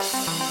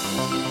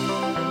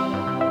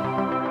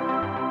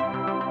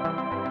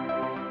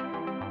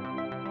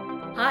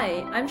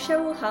Hi, I'm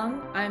Cheryl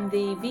Hung. I'm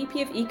the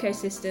VP of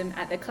Ecosystem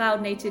at the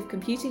Cloud Native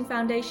Computing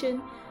Foundation,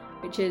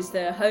 which is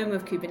the home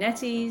of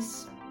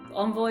Kubernetes,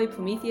 Envoy,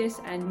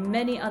 Prometheus, and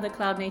many other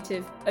cloud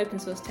native open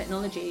source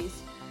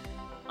technologies.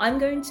 I'm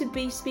going to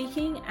be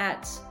speaking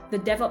at the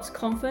DevOps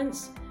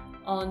conference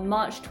on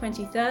March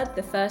 23rd,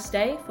 the first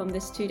day from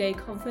this 2-day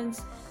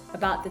conference,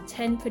 about the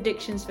 10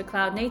 predictions for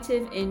cloud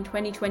native in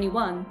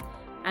 2021.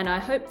 And I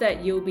hope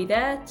that you'll be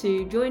there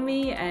to join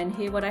me and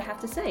hear what I have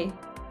to say.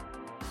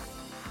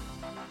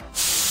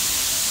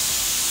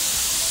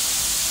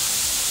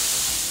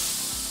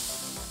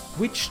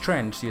 Which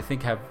trends do you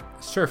think have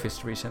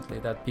surfaced recently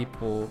that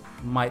people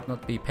might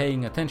not be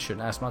paying attention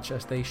as much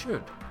as they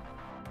should?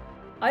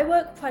 I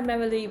work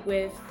primarily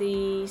with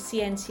the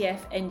CNCF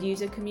end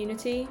user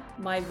community.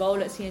 My role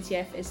at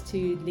CNCF is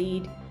to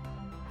lead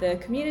the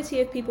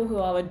community of people who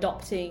are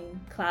adopting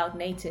cloud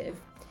native.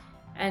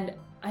 And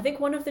I think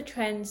one of the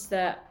trends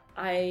that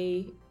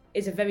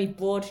is a very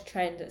broad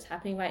trend that's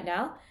happening right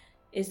now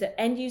is that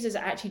end users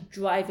are actually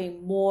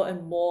driving more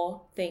and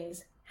more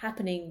things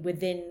happening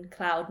within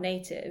cloud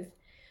native.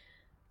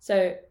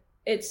 So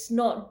it's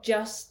not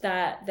just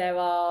that there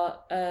are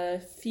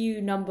a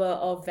few number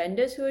of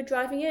vendors who are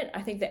driving it.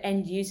 I think the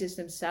end users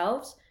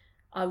themselves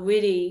are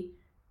really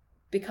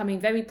becoming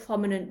very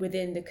prominent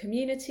within the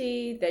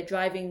community. They're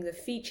driving the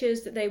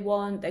features that they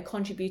want. They're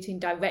contributing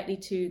directly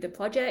to the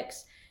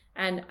projects.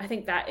 And I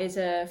think that is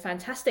a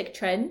fantastic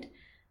trend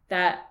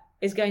that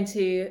is going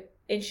to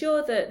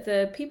ensure that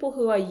the people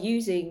who are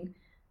using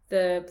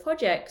the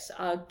projects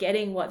are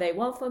getting what they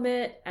want from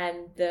it,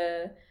 and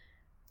the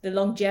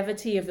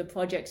longevity of the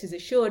projects is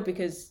assured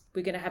because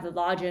we're going to have a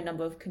larger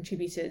number of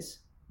contributors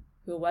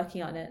who are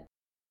working on it.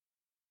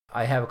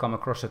 I have come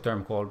across a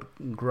term called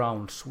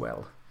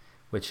groundswell,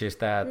 which is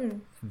that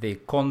the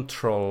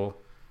control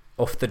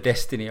of the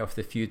destiny of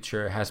the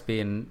future has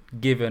been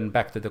given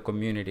back to the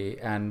community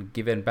and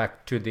given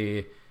back to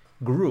the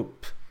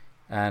group,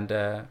 and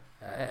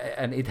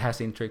it has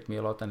intrigued me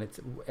a lot, and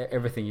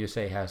everything you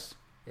say has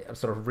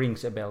sort of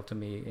rings a bell to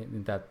me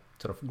in that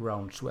sort of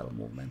groundswell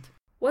movement.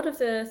 One of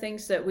the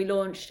things that we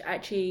launched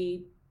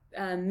actually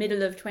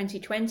middle of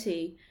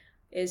 2020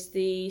 is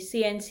the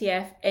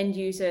CNCF end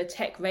user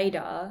tech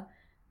radar,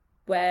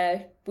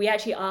 where we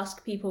actually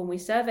ask people and we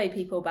survey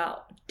people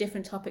about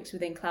different topics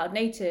within cloud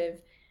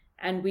native,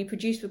 and we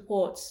produce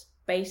reports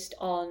based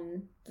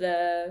on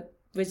the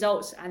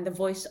results and the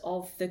voice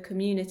of the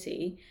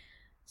community.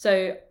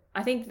 So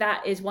I think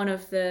that is one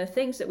of the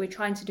things that we're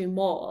trying to do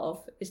more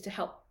of, is to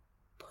help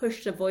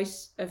push the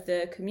voice of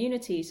the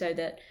community so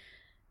that,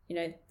 you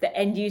know, the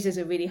end users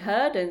are really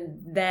heard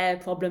and their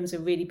problems are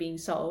really being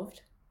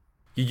solved.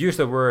 You use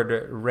the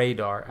word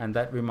radar, and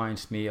that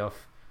reminds me of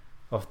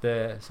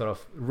the sort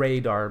of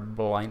radar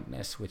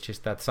blindness, which is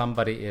that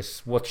somebody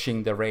is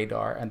watching the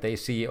radar and they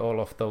see all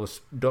of those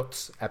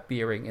dots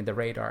appearing in the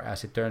radar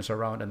as it turns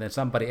around, and then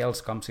somebody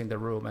else comes in the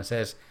room and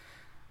says,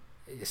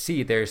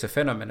 see, there's a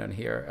phenomenon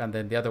here, and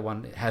then the other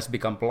one has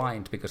become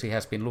blind because he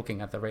has been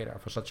looking at the radar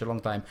for such a long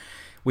time,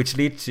 which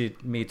leads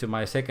me to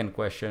my second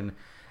question.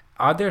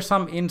 Are there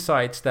some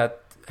insights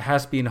that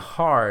has been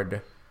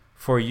hard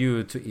for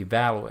you to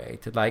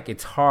evaluate, like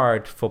it's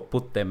hard for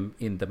put them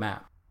in the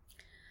map?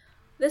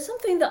 There's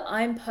something that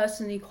I'm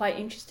personally quite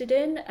interested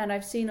in and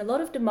I've seen a lot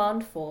of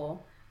demand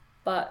for,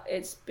 but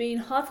it's been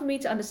hard for me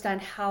to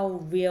understand how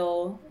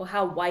real or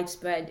how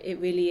widespread it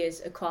really is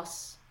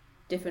across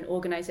different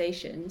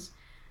organizations.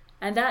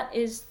 And that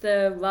is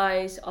the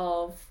rise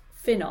of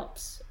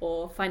FinOps,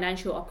 or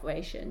financial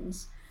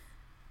operations.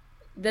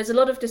 There's a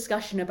lot of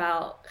discussion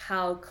about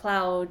how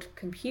cloud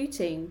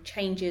computing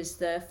changes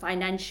the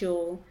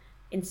financial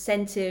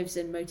incentives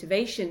and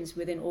motivations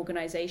within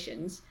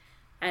organizations.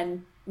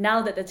 And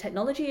now that the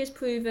technology is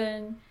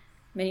proven,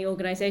 many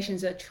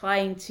organizations are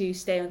trying to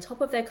stay on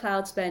top of their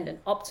cloud spend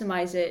and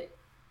optimize it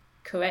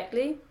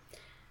correctly.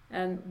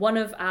 One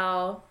of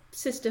our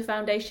sister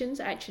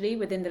foundations actually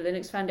within the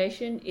Linux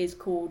Foundation is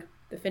called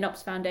the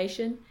FinOps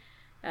Foundation,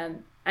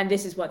 and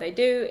this is what they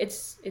do.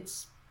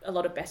 It's a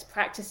lot of best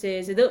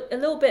practices, a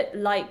little bit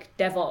like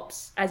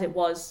DevOps as it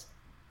was,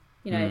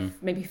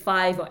 maybe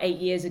 5 or 8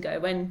 years ago,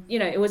 when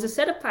it was a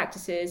set of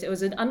practices, it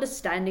was an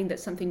understanding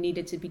that something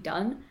needed to be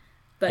done,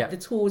 but the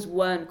tools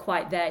weren't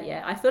quite there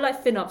yet. I feel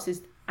like FinOps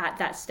is at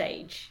that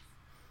stage.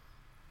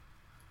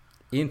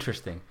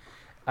 Interesting.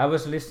 I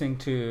was listening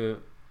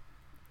to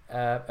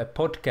a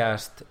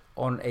podcast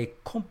on a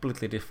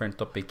completely different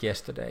topic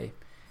yesterday,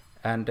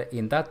 and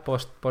in that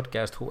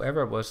podcast,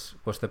 whoever was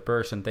the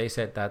person, they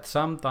said that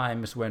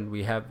sometimes when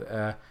we have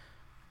a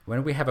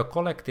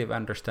collective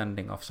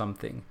understanding of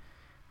something,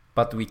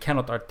 but we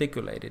cannot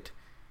articulate it,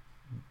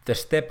 the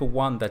step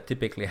one that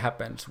typically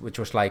happens, which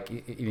was like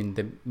in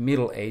the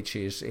Middle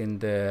Ages in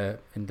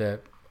the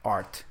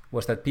art,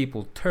 was that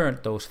people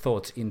turned those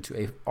thoughts into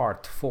a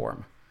art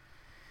form,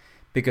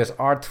 because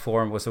art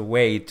form was a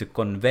way to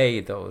convey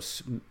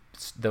those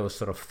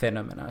sort of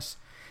phenomena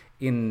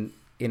in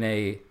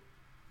a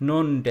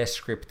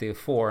non-descriptive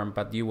form,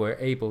 but you were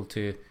able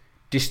to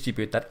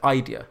distribute that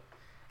idea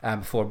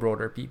for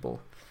broader people.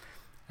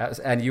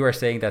 And you are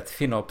saying that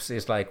FinOps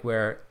is like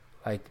where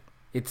like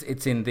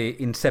it's in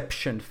the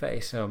inception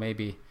phase. So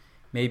maybe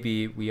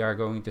we are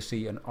going to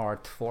see an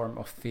art form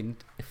of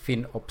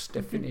FinOps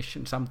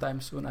definition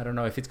sometime soon. I don't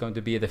know if it's going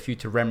to be the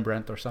future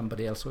Rembrandt or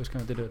somebody else who is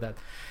going to do that.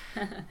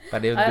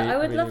 But I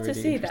would love to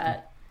see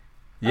that.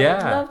 Yeah.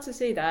 I would love to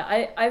see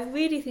that. I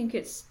really think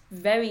it's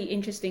very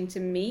interesting to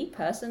me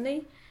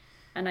personally,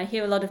 and I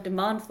hear a lot of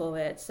demand for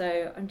it.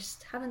 So I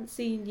just haven't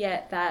seen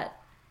yet that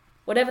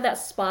whatever that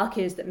spark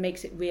is that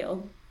makes it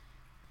real.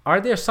 Are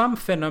there some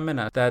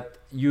phenomena that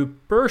you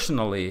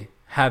personally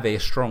have a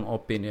strong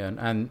opinion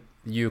and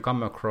you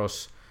come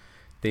across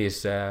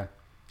these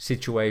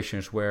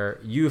situations where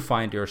you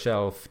find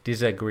yourself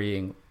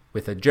disagreeing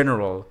with a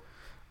general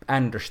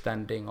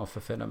understanding of a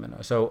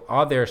phenomena? So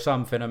are there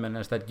some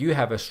phenomena that you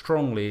have a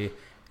strongly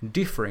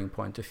differing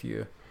point of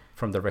view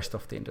from the rest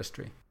of the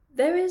industry?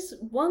 There is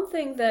one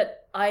thing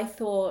that I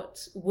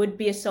thought would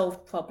be a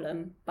solved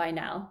problem by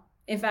now.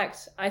 In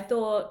fact, I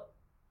thought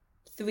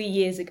 3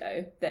 years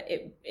ago that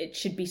it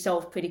should be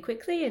solved pretty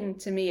quickly, and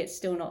to me it's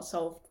still not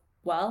solved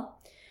well.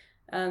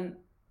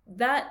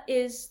 That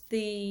is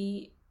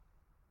the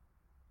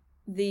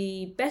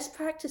best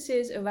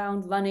practices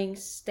around running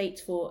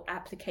stateful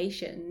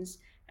applications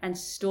and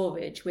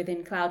storage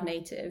within Cloud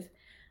Native.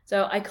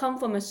 So I come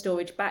from a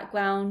storage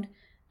background.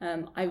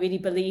 I really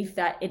believe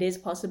that it is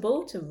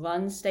possible to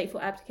run stateful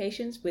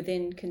applications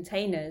within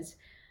containers,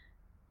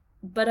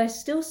 but I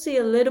still see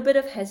a little bit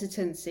of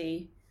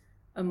hesitancy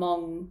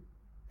among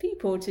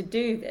people to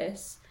do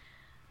this.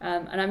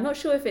 And I'm not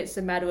sure if it's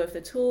a matter of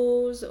the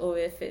tools or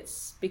if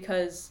it's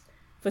because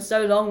for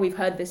so long we've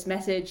heard this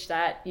message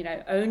that,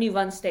 only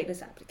run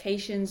stateless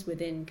applications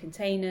within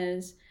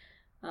containers.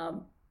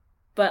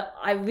 But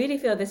I really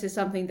feel this is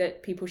something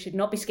that people should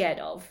not be scared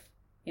of.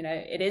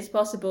 It is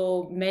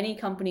possible. Many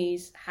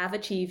companies have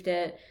achieved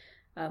it,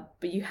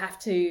 but you have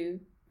to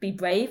be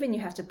brave and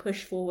you have to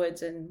push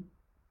forwards and,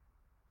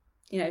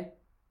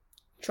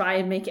 try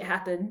and make it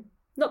happen.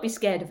 Not be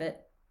scared of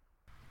it.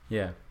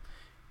 Yeah.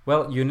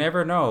 Well, you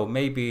never know.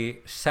 Maybe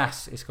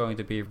SaaS is going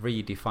to be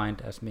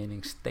redefined as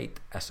meaning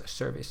state as a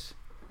service.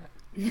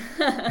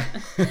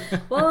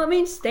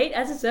 Well, state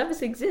as a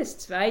service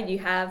exists, right? You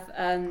have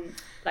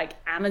like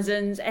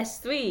Amazon's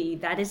S3,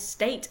 that is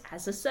state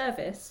as a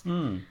service.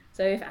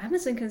 So if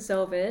Amazon can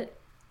solve it,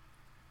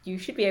 you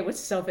should be able to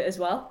solve it as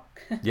well.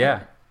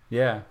 Yeah,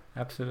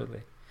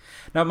 absolutely.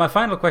 Now, my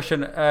final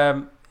question,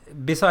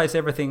 besides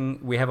everything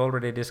we have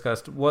already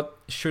discussed, what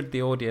should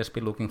the audience be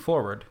looking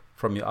forward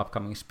from your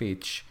upcoming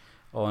speech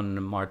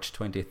on March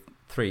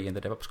 23 in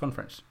the DevOps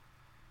conference?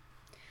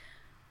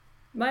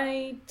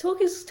 My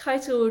talk is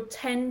titled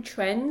 10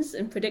 Trends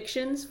and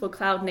Predictions for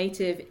Cloud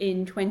Native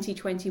in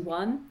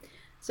 2021.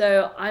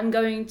 So I'm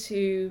going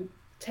to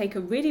take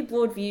a really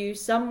broad view,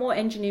 some more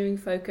engineering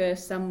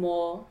focused, some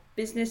more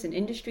business and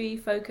industry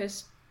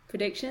focused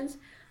predictions.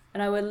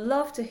 And I would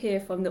love to hear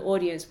from the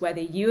audience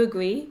whether you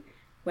agree,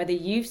 whether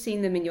you've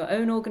seen them in your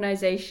own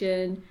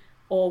organization,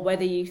 or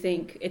whether you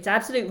think it's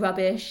absolute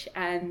rubbish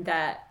and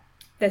that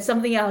there's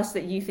something else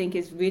that you think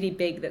is really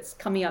big that's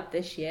coming up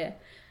this year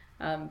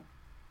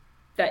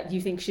that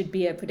you think should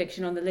be a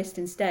prediction on the list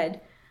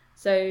instead.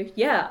 So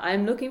yeah,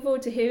 I'm looking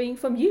forward to hearing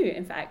from you,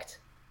 in fact,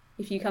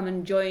 if you come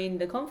and join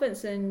the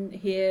conference and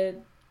hear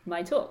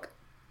my talk.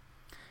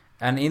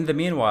 And in the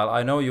meanwhile,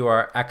 I know you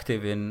are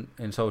active in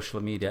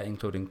social media,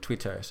 including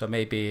Twitter. So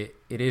maybe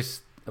it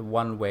is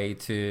one way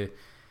to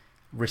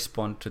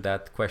respond to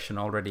that question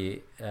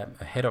already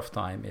ahead of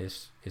time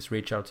is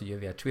reach out to you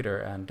via Twitter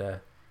and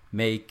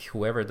make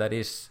whoever that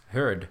is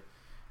heard,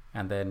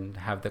 and then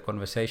have the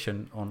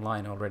conversation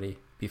online already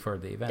before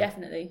the event.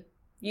 Definitely.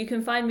 You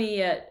can find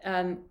me at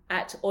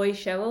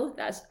Oicheryl,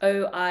 that's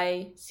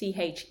OICHERYL,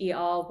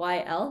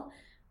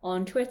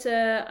 on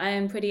Twitter. I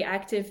am pretty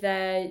active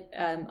there.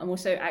 I'm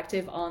also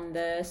active on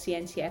the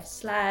CNCF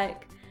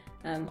Slack.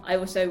 I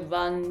also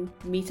run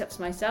meetups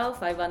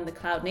myself. I run the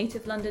Cloud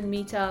Native London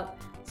meetup.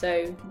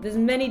 So there's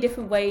many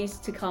different ways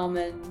to come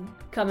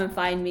and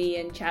find me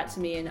and chat to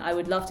me, and I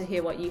would love to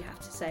hear what you have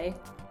to say.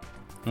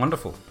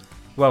 Wonderful.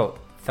 Well,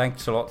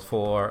 thanks a lot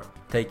for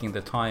taking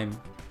the time.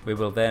 We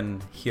will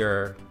then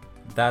hear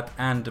that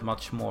and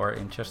much more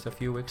in just a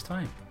few weeks'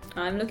 time.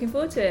 I'm looking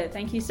forward to it.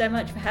 Thank you so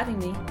much for having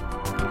me.